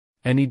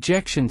An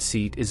ejection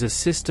seat is a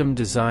system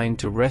designed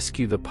to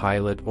rescue the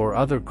pilot or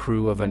other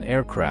crew of an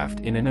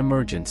aircraft in an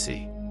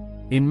emergency.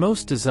 In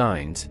most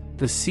designs,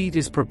 the seat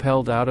is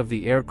propelled out of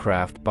the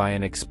aircraft by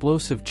an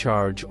explosive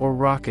charge or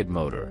rocket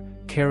motor,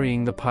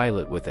 carrying the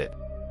pilot with it.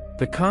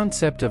 The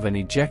concept of an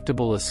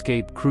ejectable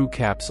escape crew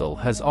capsule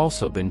has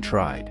also been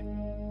tried.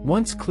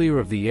 Once clear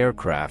of the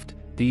aircraft,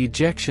 the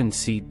ejection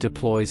seat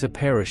deploys a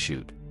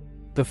parachute.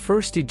 The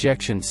first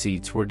ejection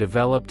seats were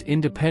developed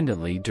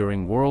independently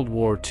during World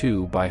War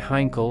II by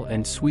Heinkel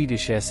and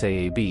Swedish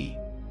Saab.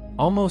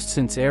 Almost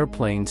since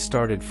airplanes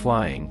started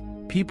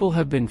flying, people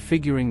have been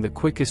figuring the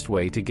quickest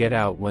way to get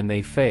out when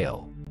they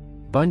fail.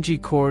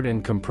 Bungee cord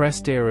and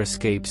compressed air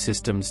escape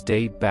systems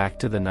date back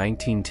to the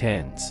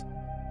 1910s.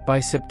 By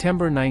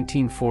September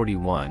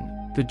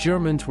 1941, the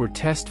Germans were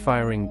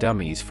test-firing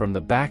dummies from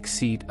the back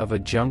seat of a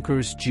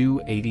Junkers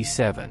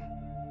Ju-87.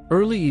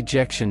 Early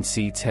ejection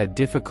seats had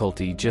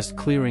difficulty just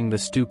clearing the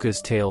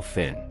Stuka's tail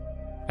fin.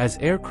 As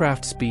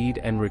aircraft speed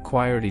and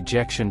required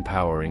ejection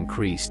power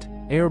increased,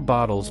 air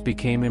bottles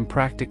became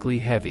impractically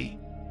heavy.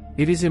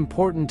 It is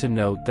important to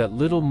note that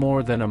little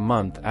more than a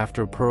month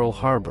after Pearl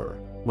Harbor,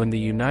 when the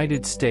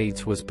United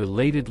States was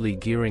belatedly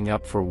gearing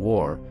up for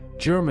war,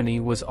 Germany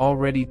was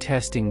already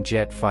testing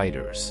jet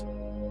fighters.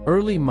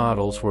 Early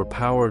models were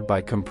powered by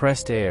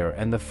compressed air,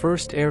 and the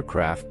first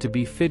aircraft to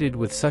be fitted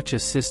with such a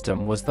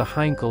system was the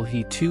Heinkel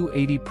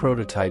He-280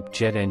 prototype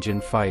jet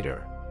engine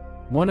fighter.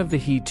 One of the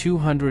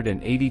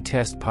He-280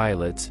 test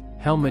pilots,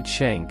 Helmut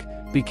Schenk,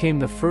 became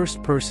the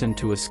first person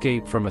to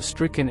escape from a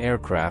stricken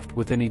aircraft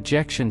with an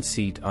ejection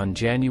seat on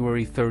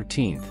January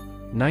 13,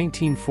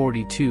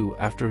 1942,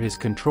 after his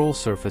control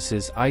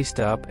surfaces iced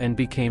up and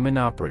became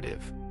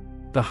inoperative.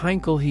 The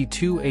Heinkel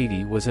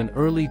He-280 was an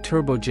early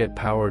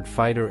turbojet-powered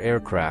fighter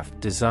aircraft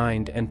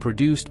designed and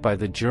produced by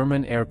the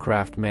German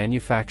aircraft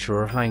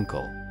manufacturer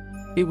Heinkel.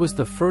 It was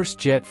the first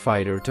jet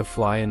fighter to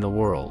fly in the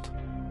world.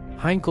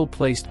 Heinkel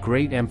placed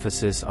great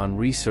emphasis on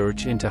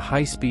research into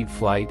high-speed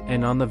flight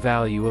and on the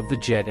value of the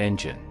jet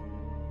engine.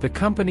 The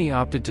company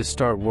opted to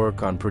start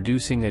work on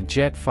producing a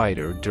jet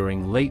fighter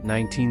during late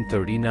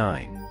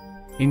 1939.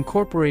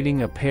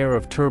 Incorporating a pair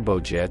of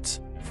turbojets,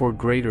 for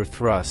greater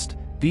thrust,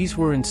 these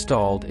were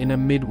installed in a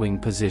mid-wing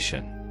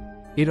position.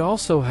 It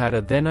also had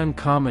a then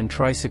uncommon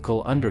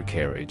tricycle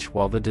undercarriage,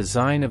 while the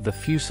design of the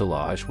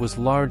fuselage was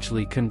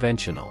largely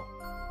conventional.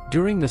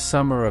 During the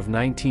summer of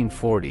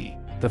 1940,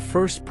 the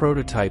first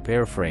prototype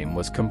airframe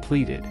was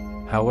completed.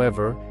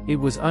 However, it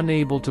was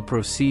unable to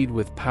proceed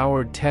with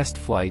powered test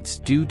flights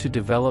due to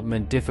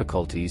development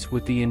difficulties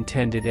with the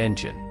intended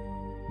engine.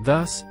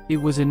 Thus, it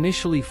was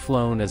initially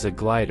flown as a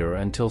glider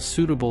until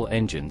suitable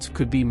engines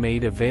could be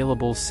made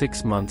available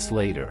 6 months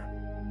later.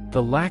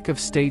 The lack of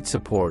state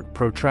support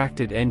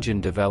protracted engine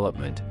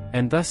development,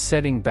 and thus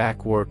setting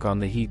back work on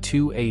the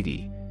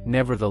He-280.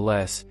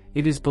 Nevertheless,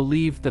 it is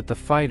believed that the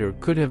fighter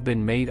could have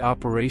been made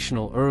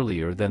operational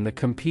earlier than the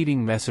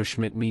competing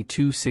Messerschmitt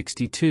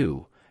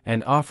Me-262,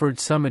 and offered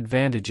some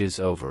advantages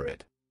over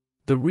it.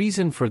 The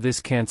reason for this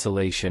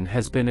cancellation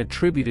has been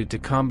attributed to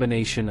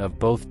combination of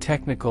both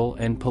technical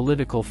and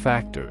political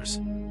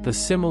factors. The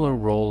similar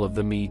role of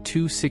the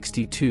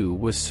Me-262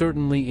 was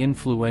certainly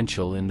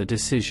influential in the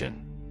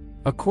decision.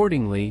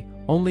 Accordingly,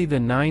 only the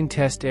 9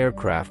 test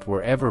aircraft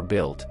were ever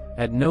built.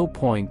 At no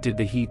point did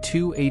the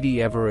He-280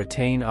 ever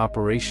attain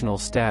operational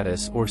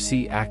status or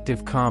see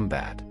active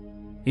combat.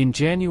 In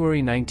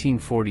January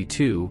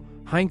 1942,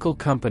 Heinkel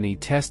Company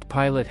test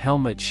pilot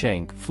Helmut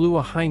Schenk flew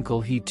a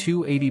Heinkel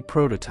He-280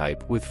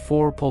 prototype with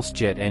 4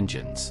 pulsejet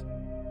engines.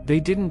 They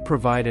didn't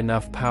provide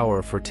enough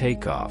power for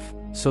takeoff,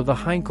 so the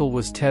Heinkel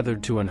was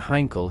tethered to an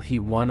Heinkel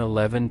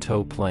He-111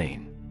 tow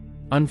plane.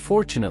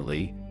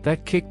 Unfortunately,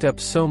 that kicked up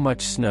so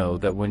much snow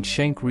that when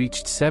Schenk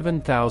reached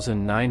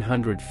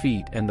 7,900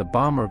 feet and the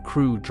bomber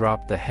crew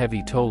dropped the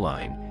heavy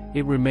towline,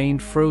 it remained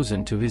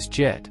frozen to his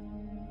jet.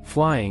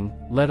 Flying,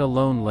 let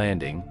alone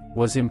landing,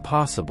 was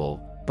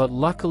impossible, but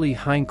luckily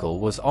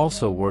Heinkel was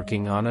also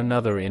working on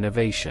another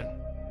innovation.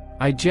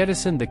 "I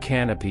jettisoned the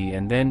canopy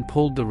and then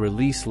pulled the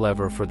release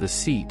lever for the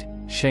seat,"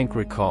 Schenk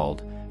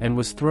recalled, and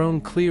was thrown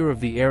clear of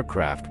the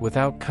aircraft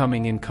without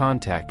coming in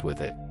contact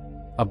with it.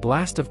 A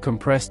blast of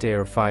compressed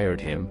air fired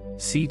him,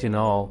 seat and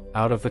all,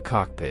 out of the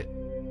cockpit.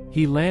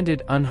 He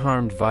landed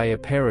unharmed via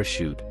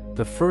parachute,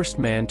 the first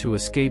man to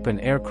escape an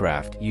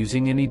aircraft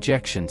using an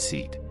ejection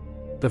seat.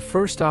 The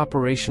first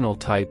operational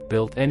type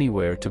built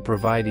anywhere to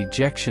provide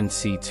ejection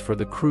seats for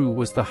the crew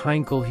was the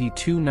Heinkel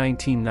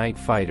He-219 night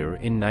fighter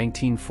in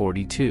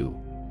 1942.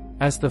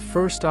 As the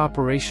first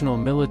operational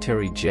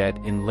military jet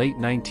in late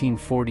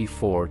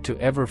 1944 to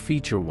ever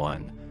feature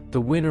one, the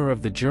winner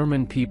of the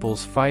German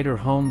People's Fighter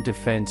Home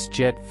Defense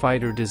Jet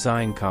Fighter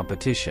Design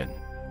Competition,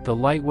 the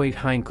lightweight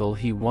Heinkel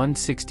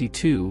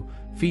He-162,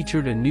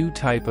 featured a new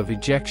type of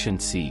ejection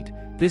seat,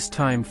 this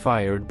time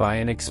fired by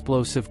an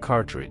explosive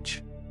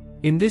cartridge.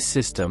 In this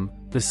system,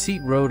 the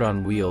seat rode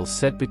on wheels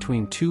set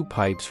between 2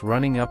 pipes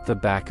running up the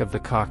back of the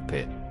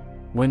cockpit.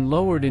 When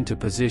lowered into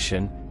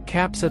position,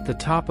 caps at the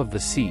top of the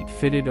seat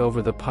fitted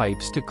over the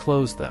pipes to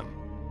close them.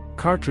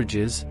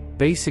 Cartridges,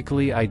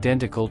 basically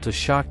identical to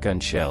shotgun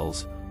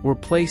shells, were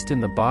placed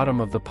in the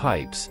bottom of the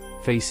pipes,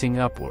 facing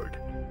upward.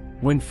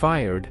 When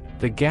fired,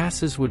 the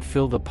gases would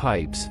fill the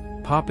pipes,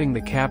 popping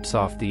the caps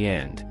off the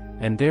end,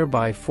 and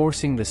thereby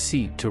forcing the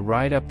seat to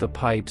ride up the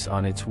pipes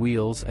on its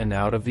wheels and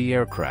out of the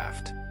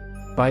aircraft.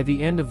 By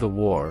the end of the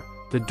war,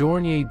 the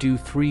Dornier Du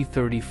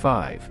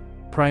 335,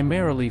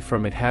 primarily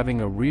from it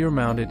having a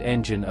rear-mounted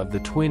engine of the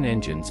twin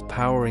engines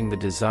powering the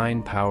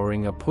design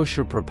powering a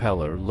pusher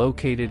propeller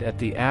located at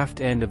the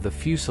aft end of the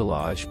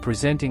fuselage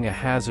presenting a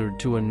hazard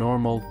to a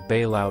normal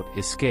bailout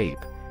escape,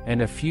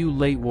 and a few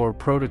late-war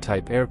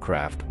prototype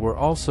aircraft were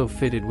also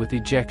fitted with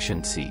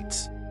ejection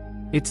seats.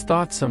 It's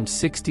thought some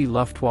 60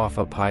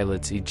 Luftwaffe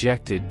pilots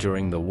ejected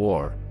during the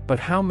war, but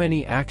how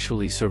many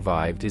actually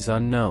survived is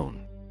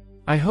unknown.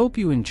 I hope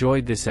you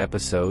enjoyed this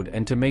episode,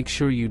 and to make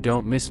sure you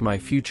don't miss my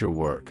future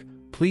work,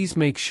 please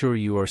make sure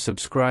you are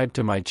subscribed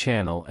to my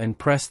channel and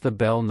press the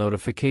bell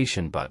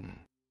notification button.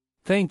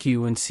 Thank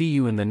you and see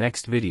you in the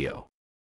next video.